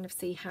 we'll kind of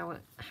see how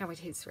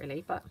it is,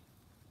 really. But,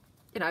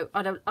 you know,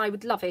 I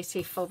would love it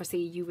if obviously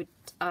you would,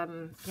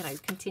 you know,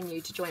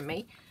 continue to join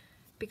me,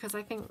 because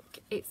I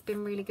think it's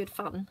been really good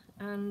fun.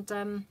 And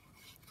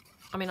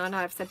I mean, I know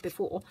I've said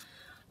before,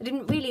 I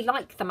didn't really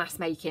like the mass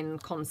making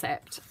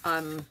concept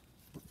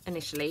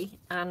initially,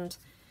 and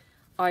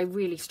I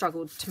really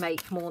struggled to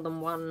make more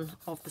than one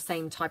of the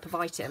same type of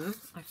item.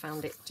 I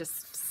found it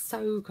just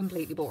so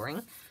completely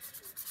boring.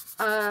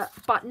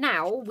 But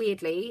now,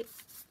 weirdly,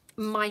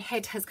 my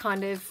head has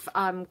kind of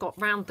got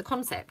round the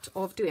concept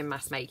of doing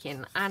mass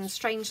making, and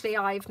strangely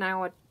I've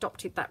now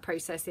adopted that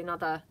process in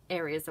other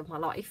areas of my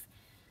life.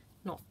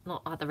 Not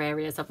other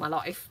areas of my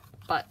life,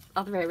 but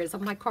other areas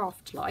of my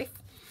craft life.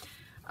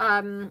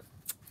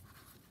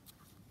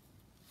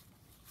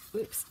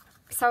 Oops.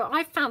 So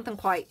I found them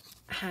quite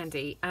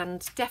handy,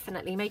 and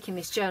definitely making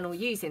this journal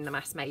using the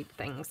mass made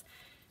things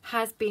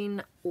has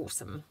been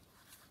awesome.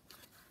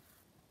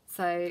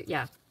 So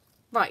yeah,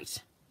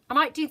 right, I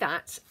might do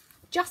that.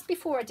 Just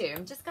before I do,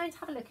 I'm just going to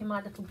have a look in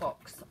my little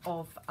box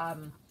of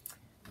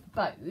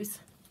bows,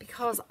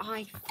 because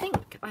I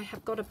think I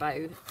have got a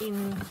bow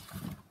in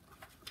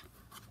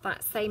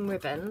that same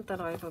ribbon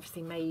that I've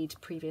obviously made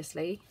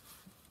previously.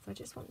 So I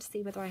just want to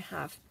see whether I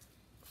have.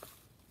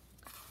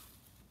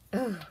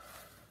 Oh,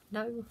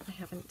 no, I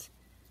haven't.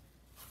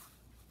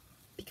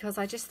 Because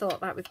I just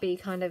thought that would be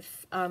kind of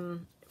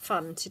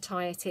fun to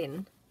tie it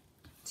in,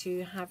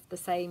 to have the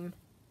same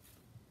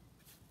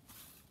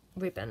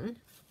ribbon.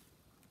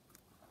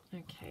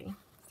 Okay,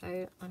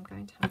 so I'm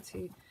going to have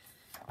to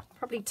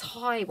probably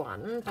tie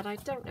one, but I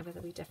don't know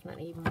whether we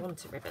definitely even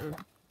want a ribbon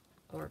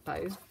or a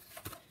bow.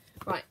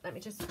 Right, let me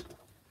just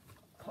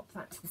pop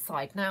that to the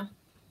side now.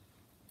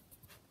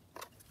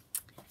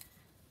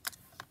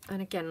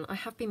 And again, I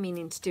have been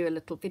meaning to do a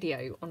little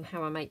video on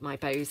how I make my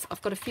bows.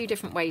 I've got a few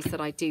different ways that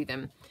I do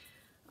them.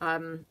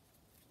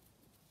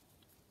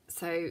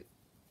 So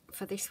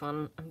for this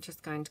one, I'm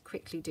just going to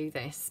quickly do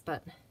this,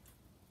 but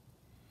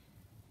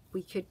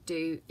we could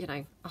do, you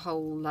know, a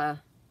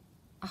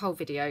whole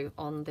video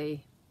on the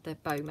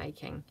bow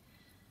making,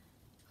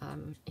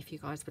 if you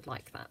guys would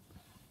like that.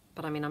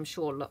 But I mean, I'm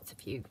sure lots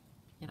of you,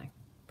 you know,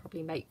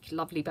 probably make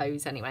lovely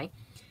bows anyway.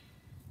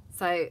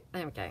 So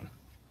there we go.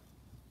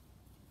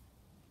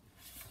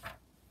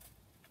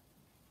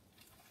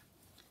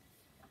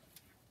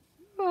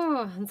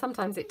 Oh, and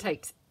sometimes it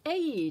takes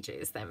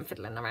ages then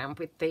fiddling around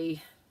with the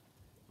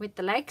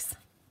legs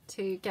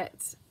to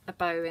get a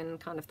bow in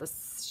kind of the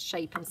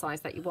shape and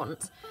size that you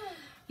want.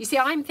 You see,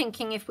 I'm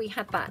thinking if we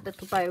had that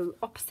little bow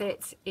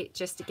opposite, it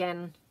just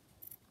again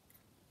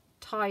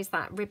ties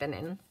that ribbon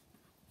in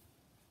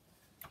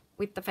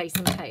with the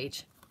facing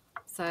page.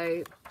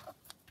 So,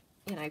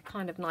 you know,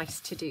 kind of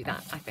nice to do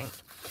that, I think.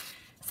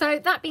 So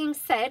that being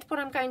said, what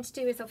I'm going to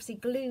do is obviously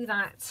glue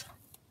that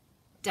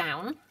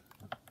down.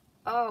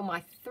 Oh,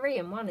 my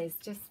 3-in-1 is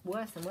just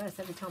worse and worse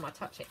every time I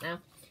touch it now.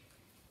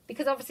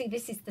 Because obviously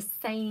this is the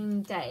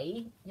same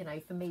day, you know,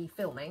 for me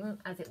filming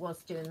as it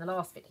was during the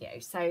last video.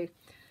 So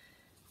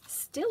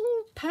still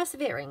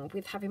persevering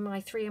with having my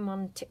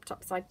 3-in-1 tipped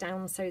upside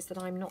down so that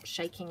I'm not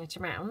shaking it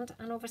around.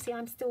 And obviously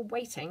I'm still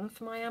waiting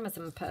for my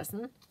Amazon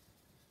person.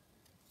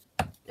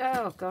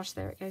 Oh gosh,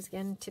 there it goes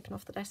again, tipping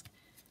off the desk.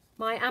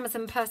 my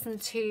Amazon person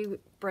to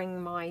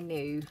bring my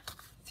new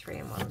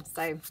 3-in-1.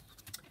 So,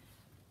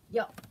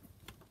 yeah,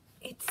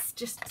 it's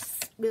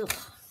just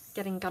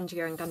getting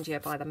gungier and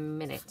gungier by the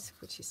minute,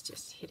 which is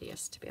just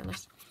hideous, to be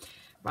honest.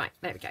 Right,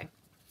 there we go.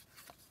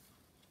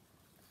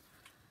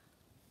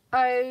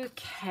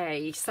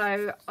 Okay,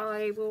 so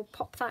I will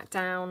pop that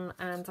down,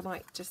 and I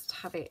might just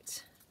have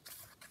it,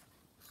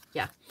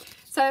 yeah.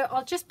 So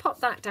I'll just pop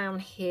that down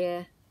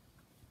here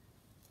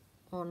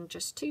on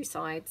just 2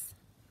 sides.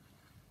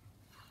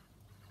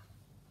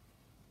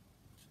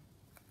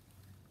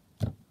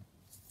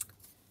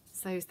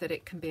 So that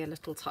it can be a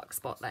little tuck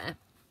spot there.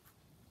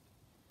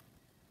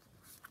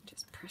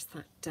 Just press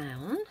that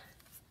down,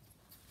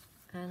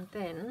 and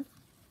then,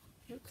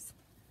 oops,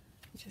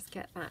 just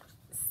get that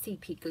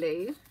CP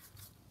glue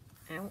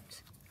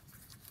out.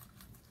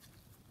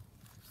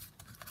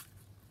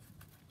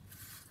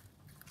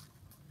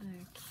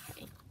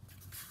 Okay,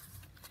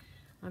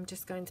 I'm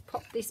just going to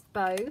pop this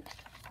bow.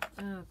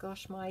 Oh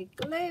gosh, my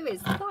glue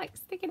is like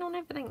sticking on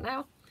everything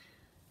now.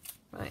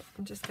 Right,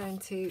 I'm just going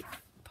to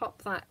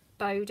pop that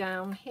bow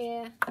down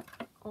here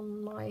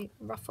on my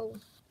ruffle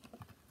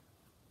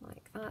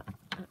like that.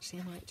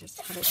 Actually, I might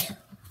just have it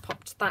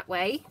popped that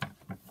way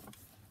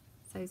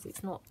so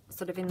it's not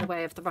sort of in the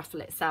way of the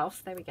ruffle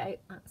itself. There we go,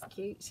 that's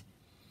cute.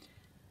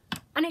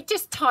 And it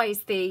just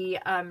ties the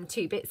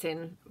 2 bits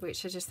in,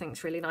 which I just think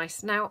is really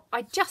nice. Now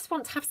I just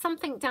want to have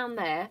something down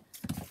there.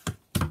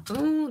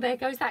 Oh, there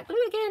goes that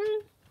glue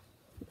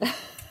again.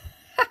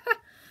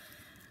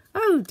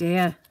 Oh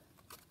dear.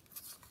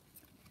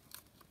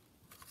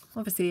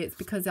 Obviously it's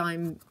because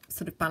I'm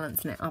sort of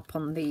balancing it up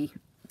on the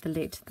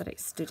lid that it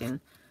stood in,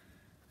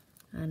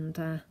 and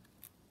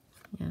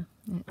yeah,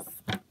 it's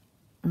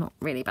not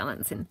really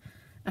balancing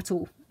at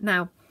all.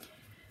 Now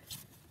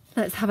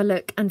let's have a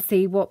look and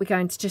see what we're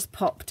going to just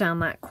pop down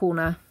that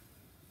corner,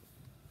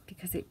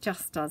 because it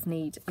just does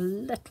need a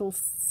little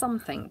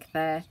something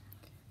there.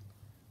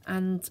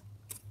 And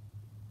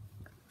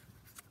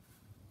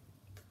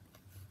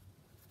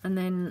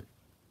then,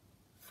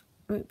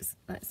 oops,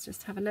 let's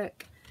just have a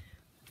look.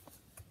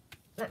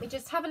 Let me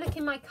just have a look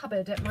in my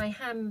cupboard at my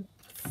hand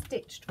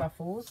stitched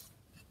ruffles,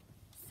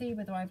 see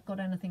whether I've got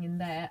anything in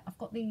there. I've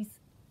got these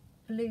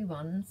blue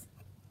ones,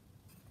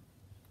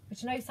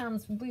 which I know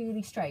sounds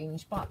really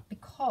strange, but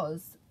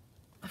because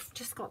I've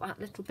just got that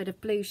little bit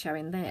of blue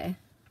showing there,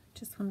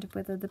 just wondered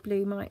whether the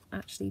blue might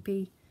actually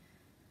be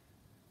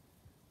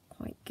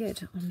quite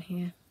good on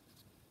here.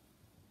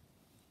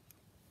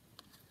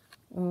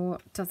 Or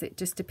does it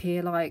just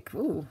appear like,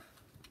 ooh,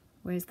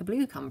 where's the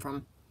blue come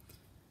from?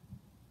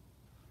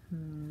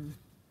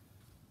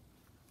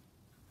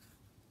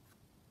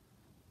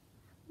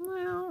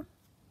 Well,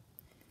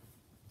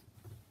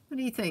 what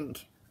do you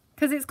think?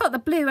 Because it's got the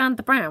blue and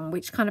the brown,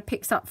 which kind of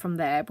picks up from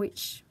there,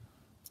 which,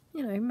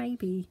 you know,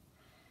 maybe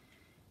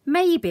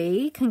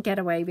can get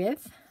away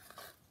with.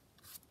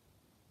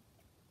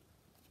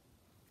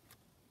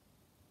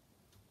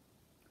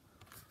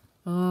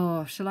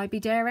 Oh, shall I be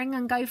daring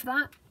and go for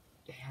that?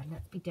 Yeah,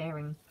 let's be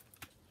daring.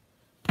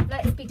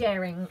 Let's be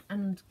daring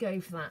and go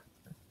for that.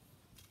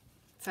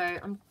 So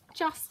I'm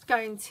just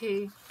going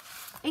to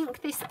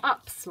ink this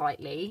up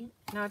slightly.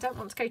 Now I don't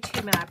want to go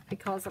too mad,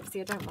 because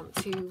obviously I don't want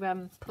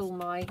to pull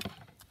my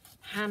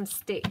hand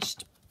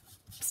stitched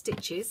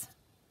stitches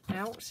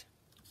out.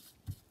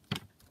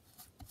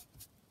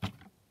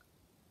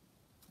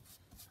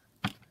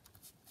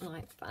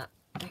 Like that.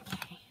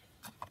 Okay.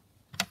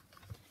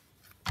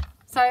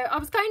 So I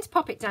was going to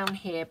pop it down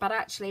here, but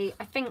actually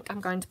I think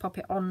I'm going to pop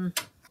it on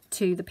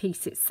to the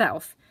piece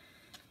itself,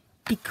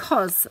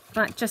 because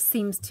that just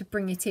seems to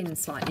bring it in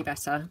slightly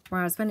better,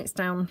 whereas when it's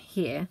down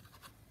here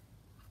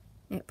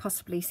it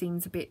possibly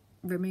seems a bit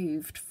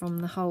removed from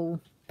the whole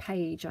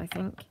page, I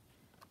think.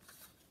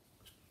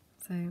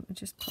 So we'll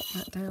just pop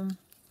that down.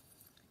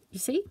 You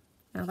see?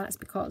 Now that's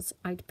because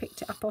I'd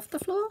picked it up off the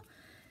floor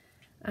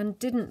and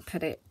didn't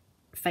put it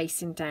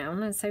facing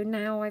down, and so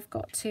now I've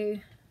got to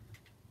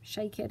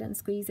shake it and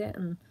squeeze it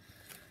and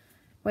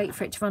wait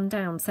for it to run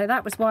down. So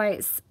that was why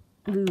it's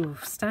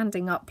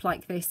standing up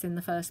like this in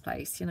the first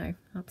place, you know,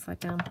 upside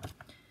down.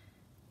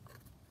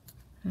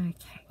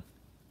 Okay.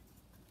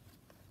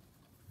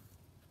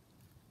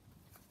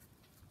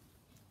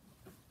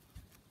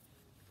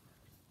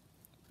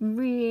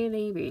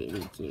 Really,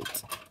 really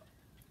cute.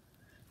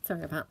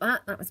 Sorry about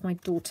that. That was my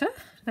daughter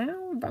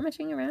now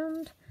rummaging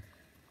around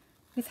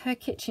with her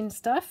kitchen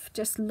stuff,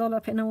 just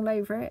lolloping all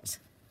over it.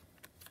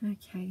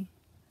 Okay.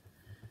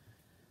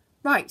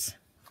 Right.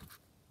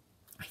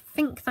 I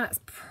think that's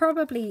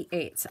probably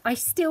it. I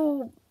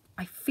feel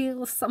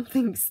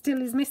something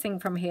still is missing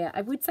from here.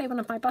 I would say one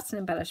of my button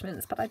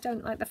embellishments, but I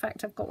don't like the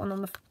fact I've got one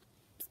on the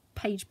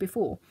page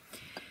before,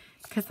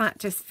 because that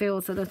just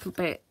feels a little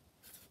bit,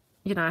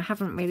 you know, I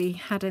haven't really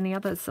had any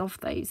others of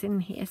those in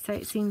here, so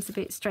it seems a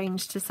bit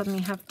strange to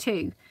suddenly have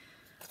two,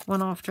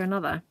 one after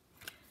another.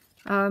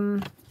 Let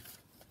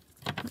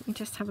me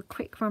just have a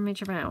quick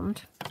rummage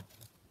around.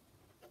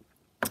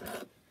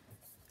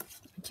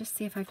 Just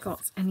see if I've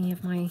got any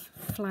of my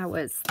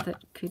flowers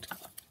that could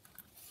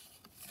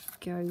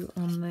go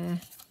on there.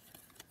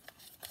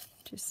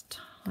 Just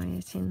tie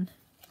it in.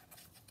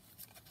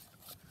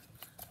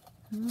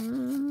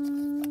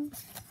 No.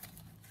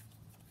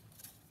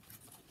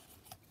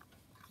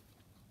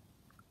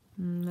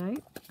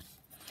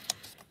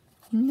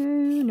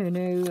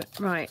 No.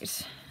 Right,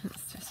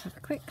 let's just have a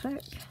quick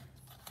look.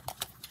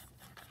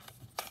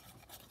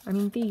 I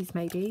mean, these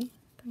maybe,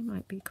 they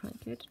might be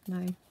quite good.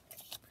 No.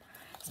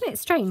 Isn't it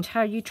strange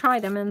how you try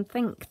them and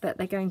think that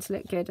they're going to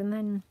look good and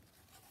then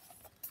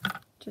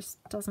just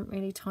doesn't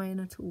really tie in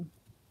at all.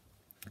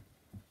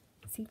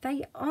 See,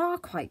 they are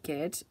quite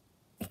good,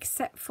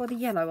 except for the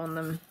yellow on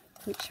them,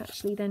 which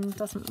actually then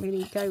doesn't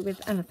really go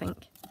with anything.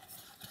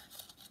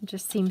 It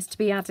just seems to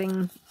be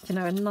adding, you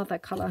know, another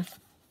colour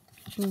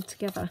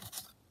altogether.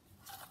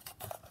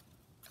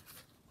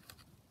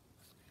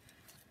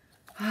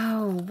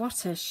 Oh,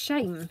 what a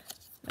shame.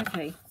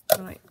 Okay,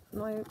 right,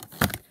 no,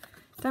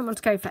 don't want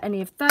to go for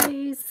any of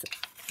those.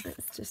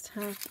 Let's just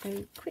have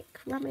a quick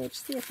rummage,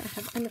 see if I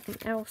have anything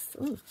else.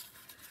 Oh,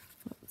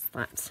 what's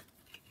that?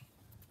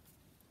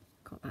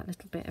 Got that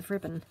little bit of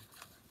ribbon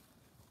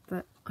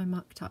that I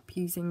mucked up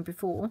using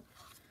before.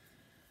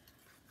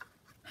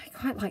 I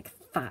quite like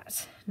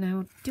that.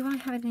 Now, do I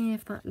have any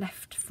of that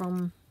left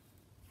from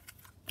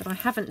that I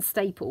haven't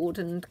stapled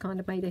and kind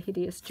of made a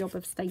hideous job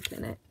of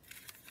stapling it?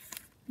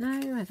 No,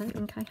 I don't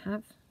think I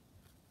have.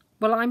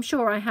 Well, I'm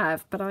sure I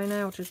have, but I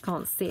now just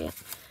can't see it.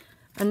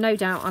 And no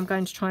doubt I'm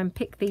going to try and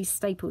pick these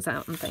staples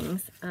out and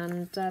things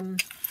and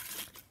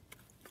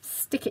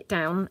stick it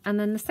down. And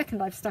then the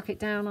second I've stuck it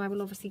down, I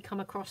will obviously come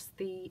across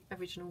the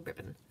original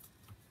ribbon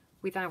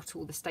without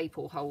all the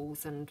staple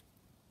holes and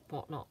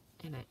whatnot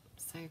in it.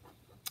 So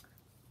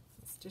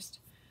let's just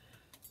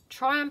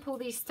try and pull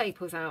these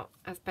staples out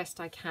as best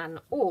I can.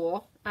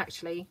 Or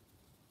actually,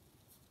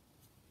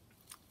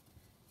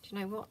 do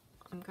you know what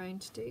I'm going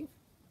to do?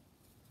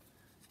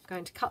 I'm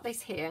going to cut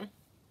this here,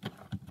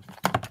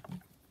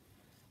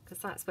 because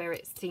that's where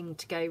it seemed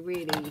to go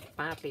really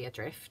badly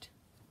adrift.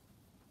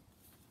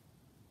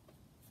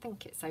 I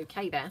think it's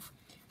okay there.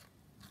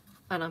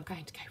 And I'm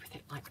going to go with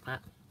it like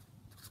that.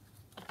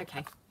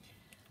 Okay,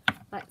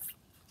 let's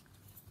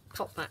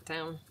pop that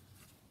down.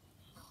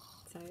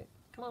 So,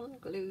 come on,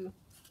 glue.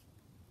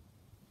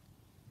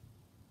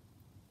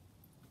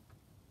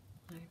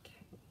 Okay.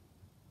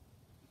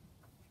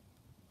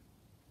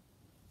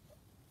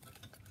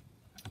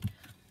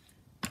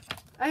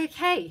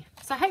 Okay,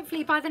 so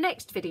hopefully by the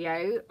next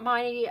video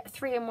my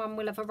 3-in-1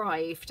 will have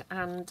arrived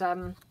and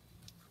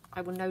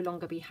I will no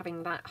longer be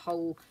having that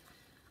whole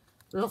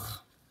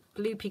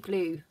gloopy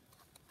glue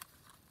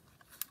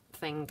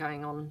thing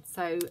going on.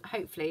 So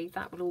hopefully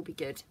that will all be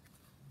good.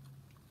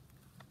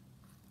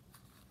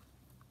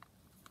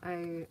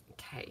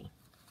 Okay.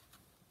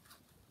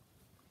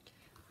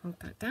 Hold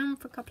that down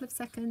for a couple of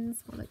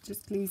seconds while it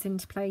just glues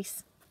into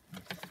place.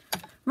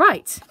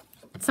 Right,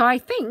 so I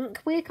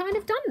think we're kind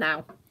of done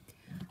now.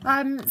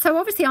 So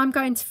obviously I'm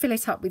going to fill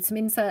it up with some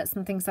inserts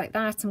and things like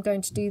that. I'm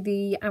going to do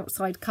the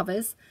outside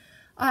covers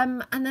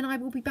and then I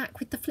will be back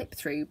with the flip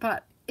through.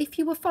 But if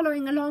you were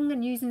following along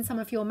and using some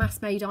of your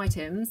mass made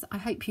items, I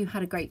hope you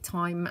had a great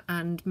time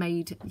and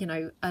made, you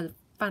know, a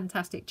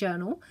fantastic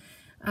journal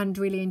and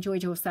really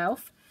enjoyed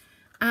yourself.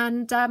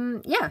 And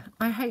yeah,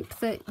 I hope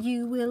that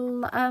you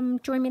will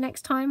join me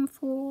next time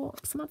for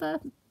some other,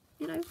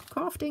 you know,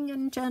 crafting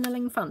and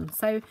journaling fun.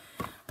 So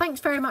thanks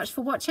very much for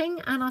watching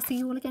and I'll see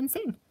you all again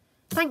soon.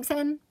 Thanks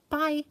then.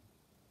 Bye.